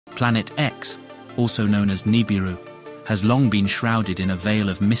Planet X, also known as Nibiru, has long been shrouded in a veil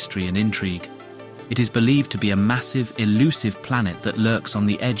of mystery and intrigue. It is believed to be a massive, elusive planet that lurks on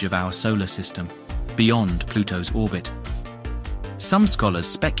the edge of our solar system, beyond Pluto's orbit. Some scholars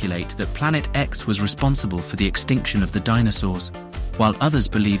speculate that Planet X was responsible for the extinction of the dinosaurs, while others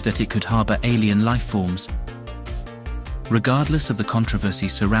believe that it could harbor alien life forms. Regardless of the controversy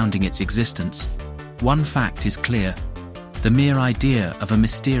surrounding its existence, one fact is clear. The mere idea of a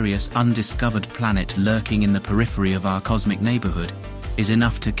mysterious, undiscovered planet lurking in the periphery of our cosmic neighborhood is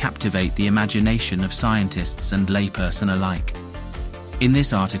enough to captivate the imagination of scientists and layperson alike. In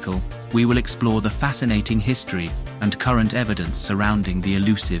this article, we will explore the fascinating history and current evidence surrounding the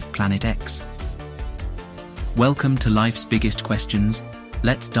elusive Planet X. Welcome to Life's Biggest Questions.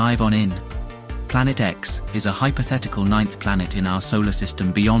 Let's dive on in. Planet X is a hypothetical ninth planet in our solar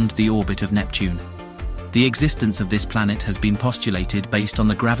system beyond the orbit of Neptune. The existence of this planet has been postulated based on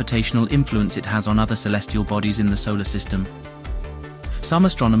the gravitational influence it has on other celestial bodies in the solar system. Some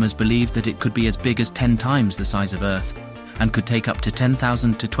astronomers believe that it could be as big as 10 times the size of Earth, and could take up to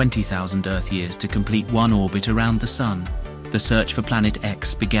 10,000 to 20,000 Earth years to complete one orbit around the Sun. The search for Planet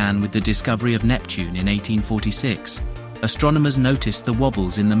X began with the discovery of Neptune in 1846. Astronomers noticed the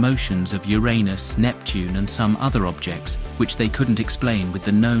wobbles in the motions of Uranus, Neptune, and some other objects, which they couldn't explain with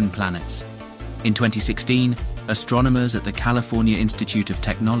the known planets. In 2016, astronomers at the California Institute of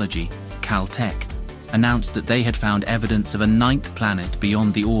Technology, Caltech, announced that they had found evidence of a ninth planet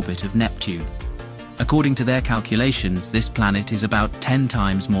beyond the orbit of Neptune. According to their calculations, this planet is about 10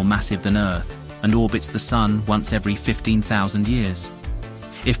 times more massive than Earth and orbits the Sun once every 15,000 years.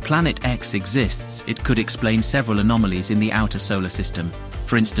 If Planet X exists, it could explain several anomalies in the outer solar system.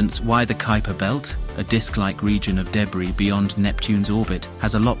 For instance, why the Kuiper Belt, a disk-like region of debris beyond Neptune's orbit,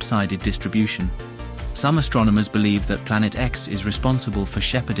 has a lopsided distribution. Some astronomers believe that Planet X is responsible for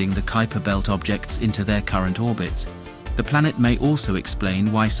shepherding the Kuiper Belt objects into their current orbits. The planet may also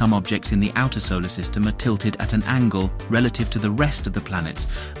explain why some objects in the outer solar system are tilted at an angle relative to the rest of the planets,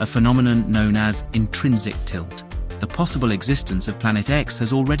 a phenomenon known as intrinsic tilt. The possible existence of Planet X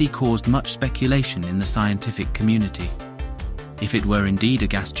has already caused much speculation in the scientific community. If it were indeed a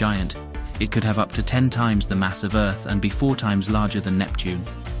gas giant, it could have up to 10 times the mass of Earth and be 4 times larger than Neptune.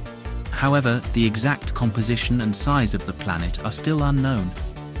 However, the exact composition and size of the planet are still unknown.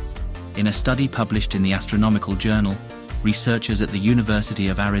 In a study published in the Astronomical Journal, researchers at the University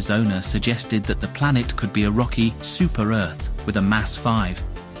of Arizona suggested that the planet could be a rocky super-Earth with a mass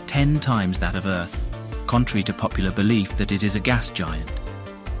 10 times that of Earth, contrary to popular belief that it is a gas giant.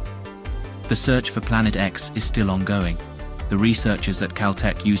 The search for Planet X is still ongoing. The researchers at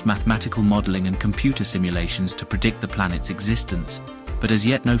Caltech used mathematical modeling and computer simulations to predict the planet's existence, but as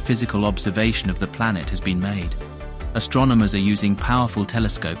yet no physical observation of the planet has been made. Astronomers are using powerful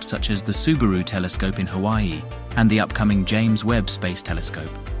telescopes such as the Subaru telescope in Hawaii and the upcoming James Webb Space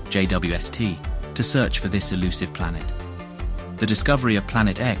Telescope, JWST, to search for this elusive planet. The discovery of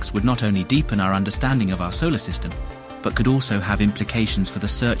Planet X would not only deepen our understanding of our solar system, but could also have implications for the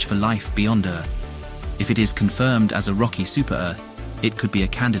search for life beyond Earth. If it is confirmed as a rocky super-Earth, it could be a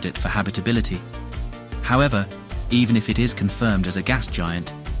candidate for habitability. However, even if it is confirmed as a gas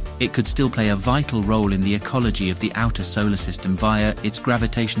giant, it could still play a vital role in the ecology of the outer solar system via its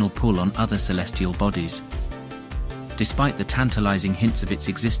gravitational pull on other celestial bodies. Despite the tantalizing hints of its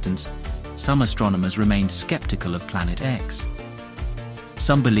existence, some astronomers remain skeptical of Planet X.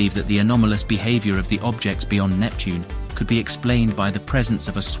 Some believe that the anomalous behavior of the objects beyond Neptune could be explained by the presence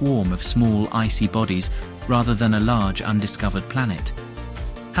of a swarm of small icy bodies rather than a large undiscovered planet.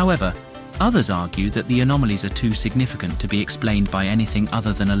 However, others argue that the anomalies are too significant to be explained by anything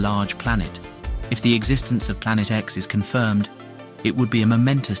other than a large planet. If the existence of Planet X is confirmed, it would be a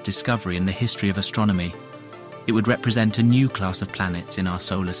momentous discovery in the history of astronomy. It would represent a new class of planets in our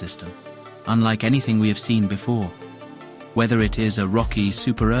solar system, unlike anything we have seen before. Whether it is a rocky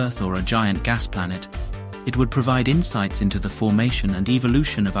super-Earth or a giant gas planet, it would provide insights into the formation and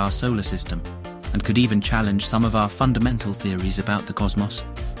evolution of our solar system, and could even challenge some of our fundamental theories about the cosmos.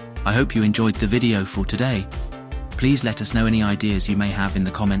 I hope you enjoyed the video for today. Please let us know any ideas you may have in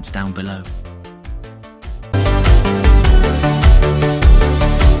the comments down below.